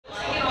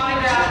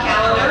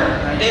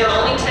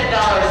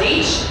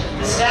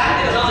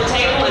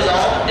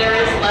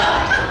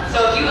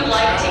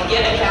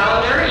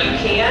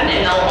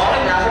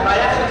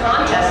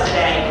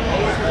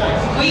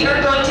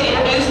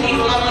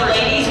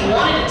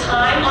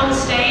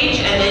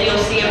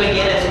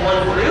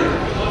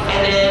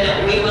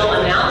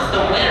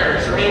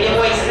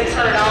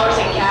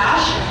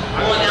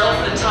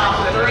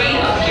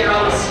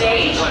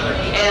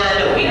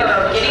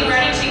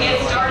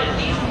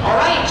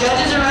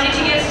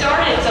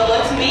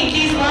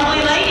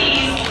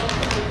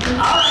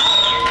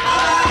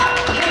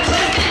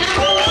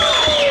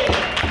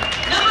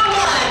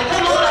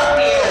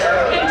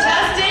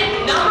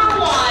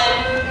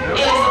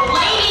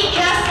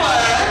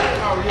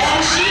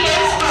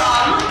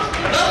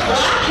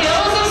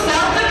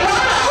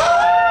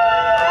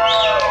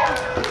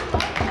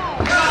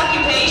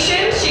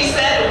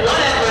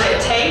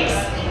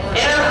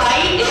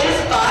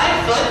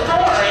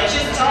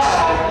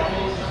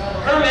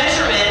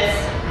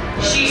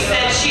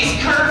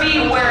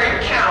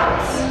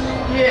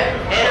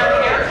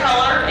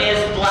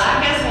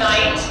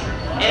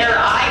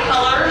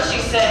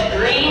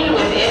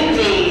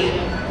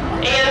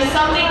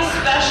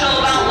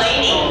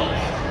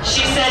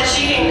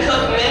she can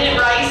cook minute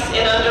rice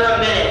in under a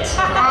minute. That's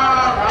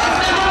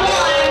number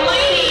 1,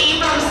 lady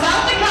from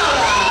South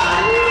Dakota.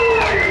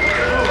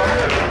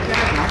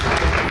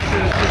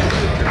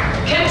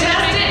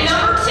 Contestant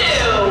number 2.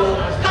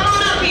 Come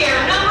on up here.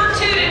 Number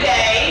 2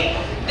 today.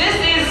 This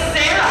is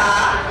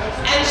Sarah,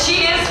 and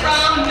she is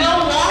from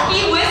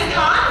Milwaukee,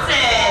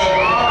 Wisconsin.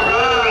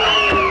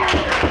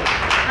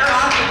 Her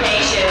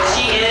occupation,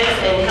 she is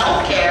in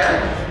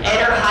healthcare,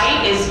 and her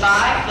height is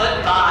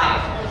 5'5".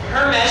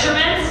 Her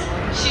measurements,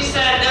 she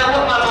said they're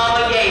what my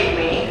mama gave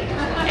me.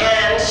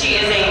 And she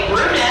is a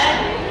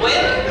brunette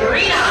with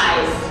green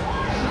eyes.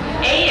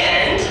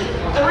 And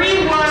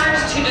 3 words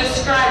to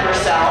describe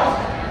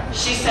herself.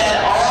 She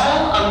said,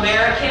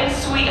 all-American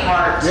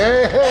sweetheart.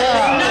 Yeah.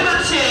 That is number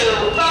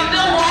 2 from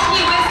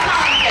Milwaukee,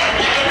 Wisconsin.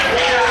 That is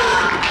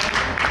Sarah.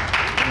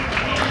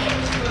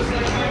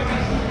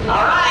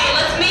 All right,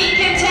 let's meet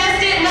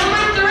contestant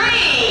number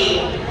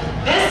 3.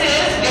 This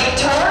is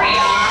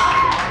Victoria,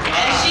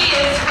 and she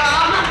is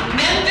from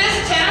Memphis,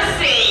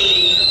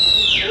 Tennessee.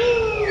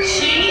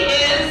 She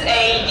is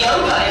a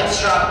yoga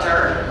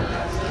instructor.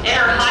 In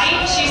her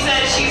height, she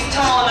said she's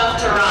tall enough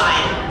to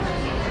ride.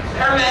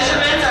 Her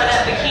measurements are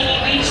that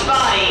bikini beach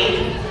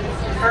body.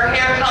 Her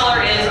hair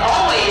color is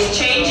always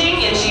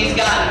changing, and she's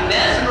got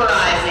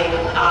mesmerizing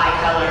eye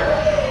color.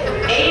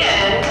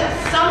 And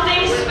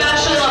something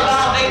special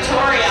about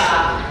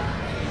Victoria.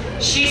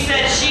 She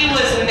said she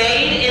was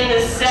made in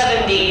the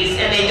 70s,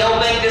 and they don't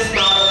make this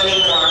model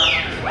anymore.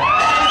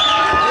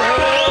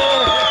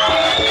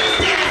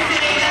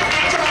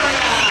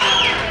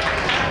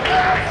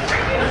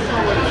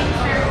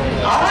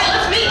 All right,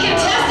 let's meet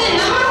contestant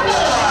number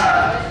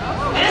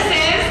 4. This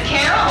is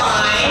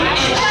Caroline,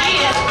 and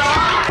she is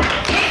from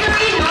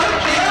Hickory, North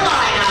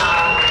Carolina.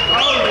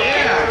 Oh,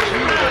 yeah.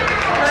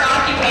 Her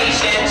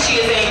occupation,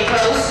 she is a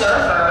pro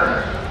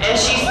surfer, and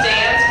she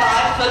stands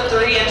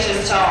 5'3"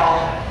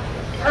 tall.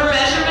 Her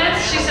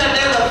measurements, she said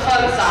they're the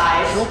fun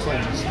size,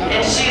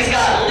 and she's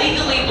got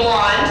legally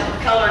blonde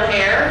colored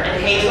hair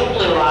and hazel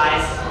blue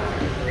eyes.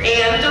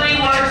 And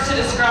 3 words to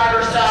describe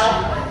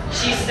herself.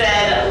 She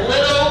said,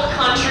 little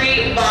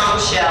country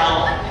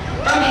bombshell.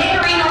 From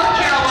Hickory, North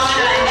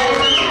Carolina, and that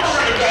is the number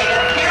today,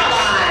 that's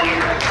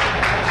Caroline.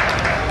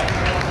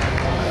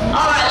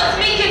 All right, let's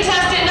meet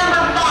contestant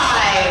number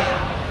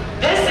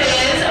 5. This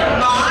is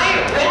Mai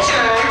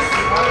Richards,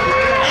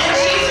 and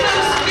she's from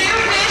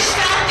Spearfish,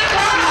 South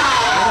Dakota.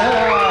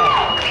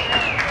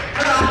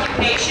 Her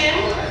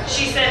occupation,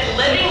 she said,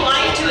 living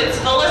life to its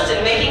fullest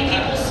and making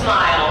people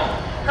smile.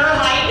 Her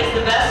height is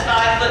the best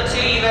 5'2"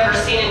 you've ever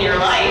seen in your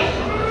life.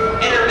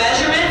 In her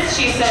measurements,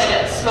 she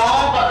said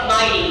small but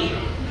mighty.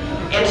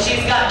 And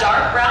she's got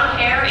dark brown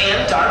hair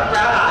and dark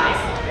brown eyes.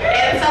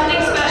 And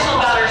something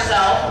special about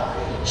herself,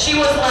 she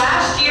was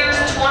last year's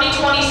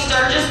 2020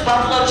 Sturgis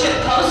Buffalo Chip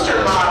poster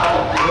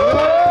model. And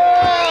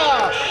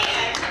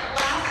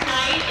last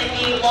night in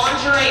the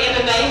lingerie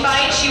MMA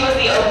fight, she was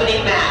the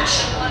opening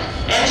match.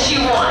 And she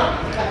won.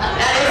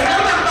 That is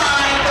number 5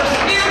 from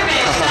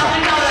Spearfish, South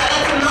Dakota.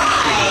 That's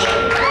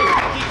mine.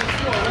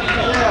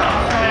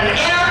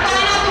 And our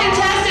final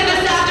contestant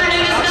this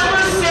afternoon is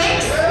number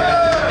 6.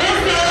 This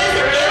is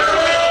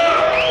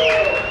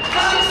Emily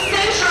from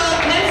Central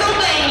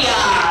Pennsylvania.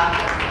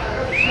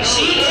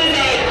 She is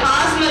a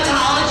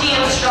cosmetology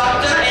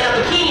instructor and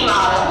a bikini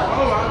model.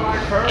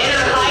 In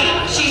her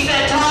height, she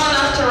said tall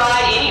enough to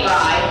ride any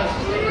ride.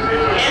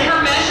 And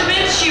her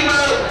measurements, she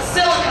wrote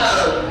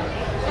silicone.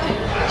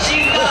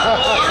 She's got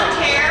blonde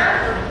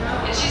hair,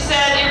 and she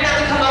said you're going to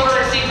have to come over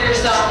and see for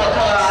yourself what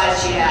color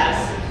eyes she has.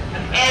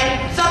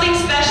 And something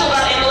special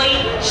about Emily,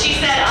 she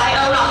said, I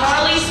own a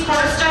Harley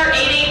Sportster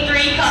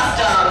 883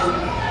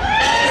 Custom.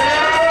 That is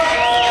number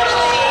 6,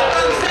 Emily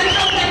from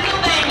Central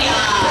Pennsylvania.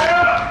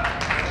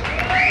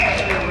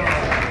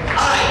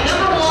 All right,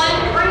 number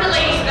 1, bring the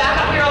ladies back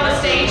up here on the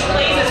stage,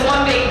 please, as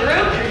one big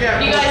group.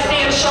 You guys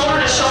stand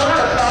shoulder to shoulder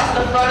across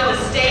the front of the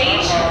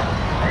stage.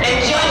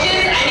 And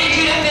judges, I need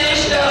you to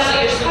finish filling out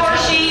your score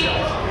sheet,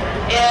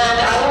 and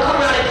I will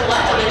come around and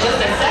collect them in just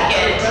a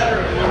second.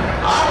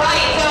 All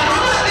right, so how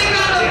about a big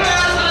round of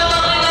applause for the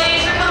lovely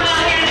ladies for coming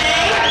out here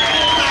today?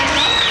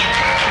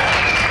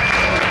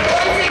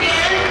 Once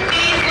again,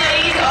 these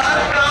ladies are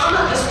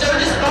from the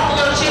Sturgis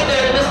Buffalo Chip.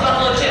 They're in the Miss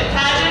Buffalo Chip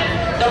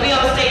pageant. They'll be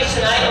on stage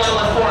tonight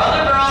along with 4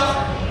 other girls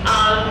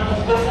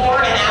before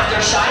and after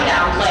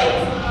Shinedown plays.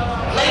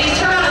 Ladies,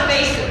 turn around and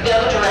face the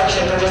other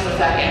direction for just a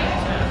second.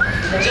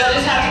 The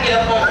judges have to get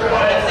a full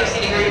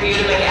 360-degree view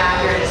to make an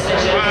accurate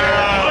decision.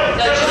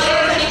 So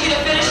judges, I need you to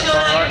finish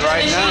filling out your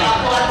decision sheet. I'll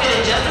collect it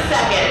in just a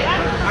second.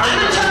 I'm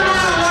going to turn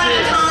around one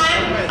at a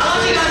time. I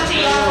want you guys to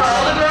yell for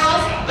all the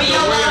girls, but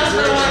yell loudest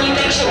for the one you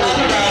think should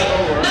win today.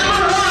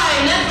 Number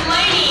 1, that's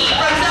Lady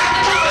from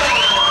South Dakota.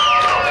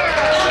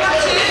 Number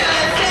 2,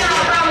 that's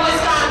Sarah from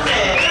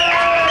Wisconsin.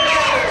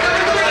 Number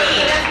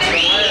 3, that's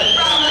Vicky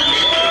from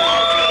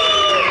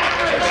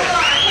Mississippi. 4,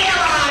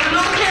 Caroline from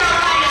North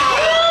Carolina.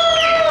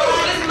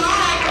 5 is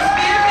Mike from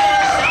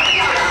Spearfish, South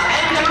Dakota.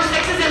 And number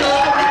 6 is in the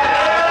local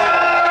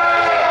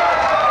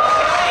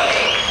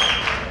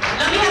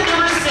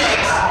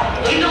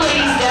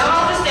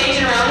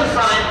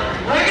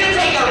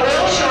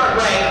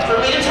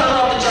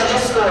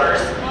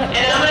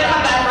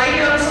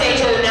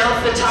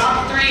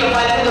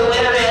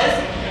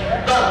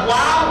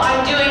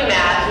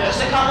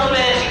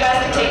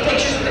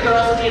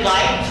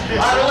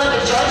I will let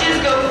the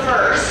judges go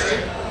first.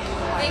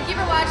 Thank you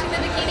for watching the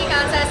bikini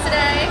contest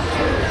today.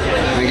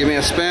 And give me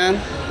a spin.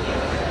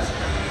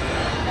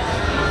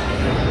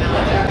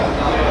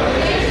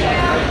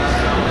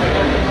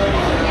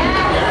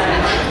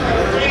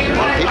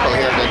 People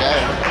here today.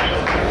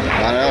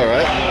 I know,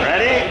 right?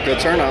 Ready? Good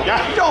turnout.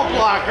 Yeah, don't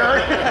block her.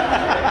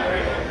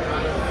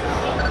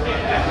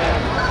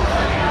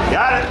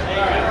 Got it.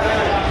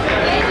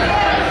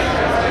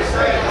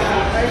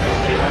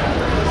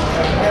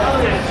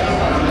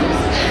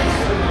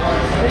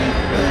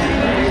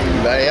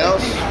 Anybody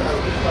else?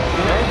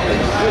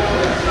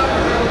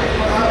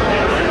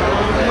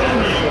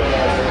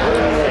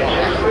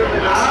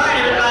 Alright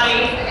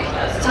everybody,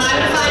 it's time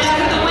to find out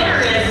who the winner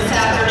is this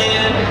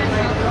afternoon.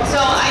 So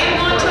I am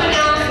going to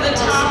announce the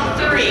top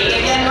three.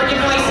 Again, we're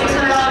giving away $600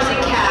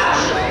 in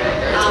cash.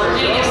 We're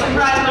going to give some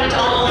prize money to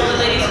all of the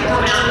ladies who are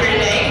coming out here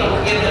today, but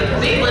we'll give the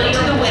big money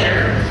to the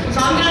winner.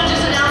 So I'm going to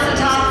just announce the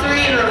top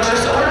three in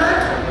reverse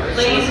order.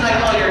 Ladies, if I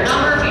call your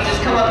number, if you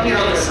just come up here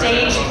on the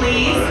stage,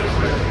 please.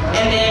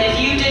 And then if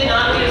you did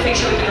not get a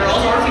picture with the girls,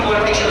 or if you want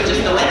a picture with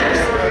just the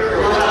winners,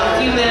 we'll have a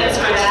few minutes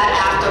for that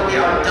after we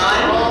are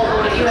done.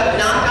 If you have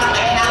not gotten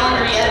a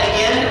calendar yet,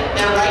 again,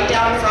 they're right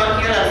down front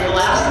here. That's the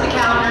last of the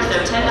calendars.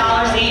 They're $10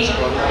 each.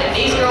 And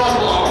these girls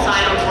will all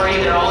sign them for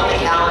you. They're all in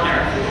the calendar.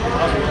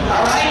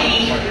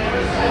 Alrighty.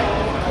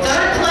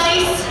 Third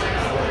place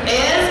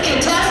is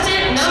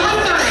contestant number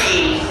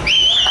 3.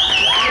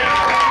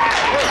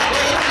 That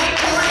is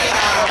Victoria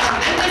from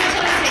Memphis,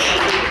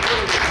 Tennessee.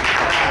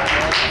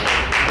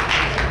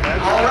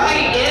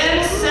 Alright,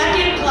 in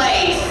second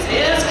place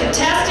is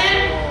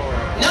contestant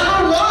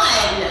number 1.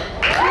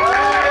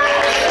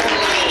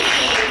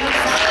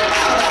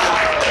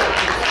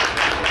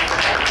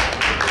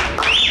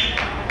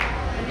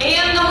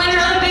 And the winner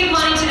of the big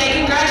money today,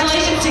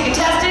 congratulations to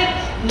contestant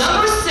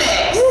number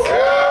 6.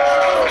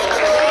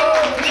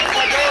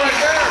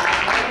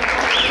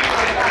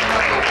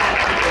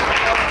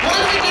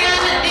 Once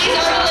again, these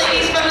are the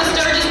ladies from the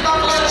Sturgis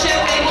Buffalo Chip.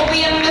 They will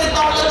be in Miss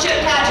Buffalo Chip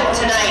pageant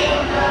tonight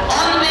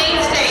on the main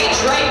stage,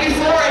 right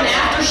before and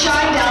after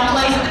Shinedown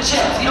plays at the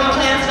Chips. You don't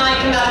plan tonight,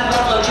 come out to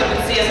Buffalo Chip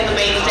and see us on the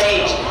main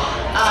stage.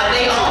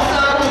 They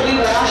also will be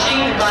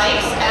washing the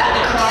bikes at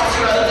the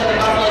crossroads at the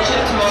Buffalo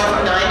Chip tomorrow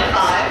from 9 to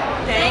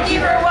 5. Thank you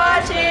for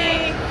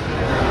watching.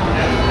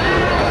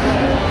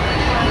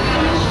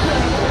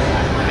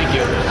 Thank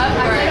you.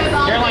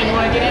 Caroline, you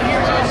want to get in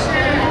here?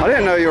 I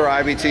didn't know you were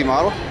IBT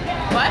model.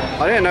 What?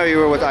 I didn't know you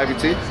were with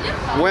IBT.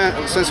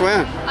 When? Since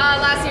when?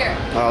 Last year.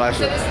 Oh, last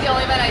So year. this is the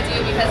only event I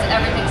do because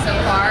everything's so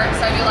far.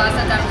 So I do last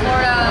time down in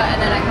Florida,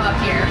 and then I come up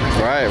here.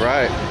 Right,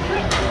 right.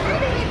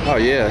 Oh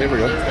yeah, here we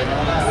go.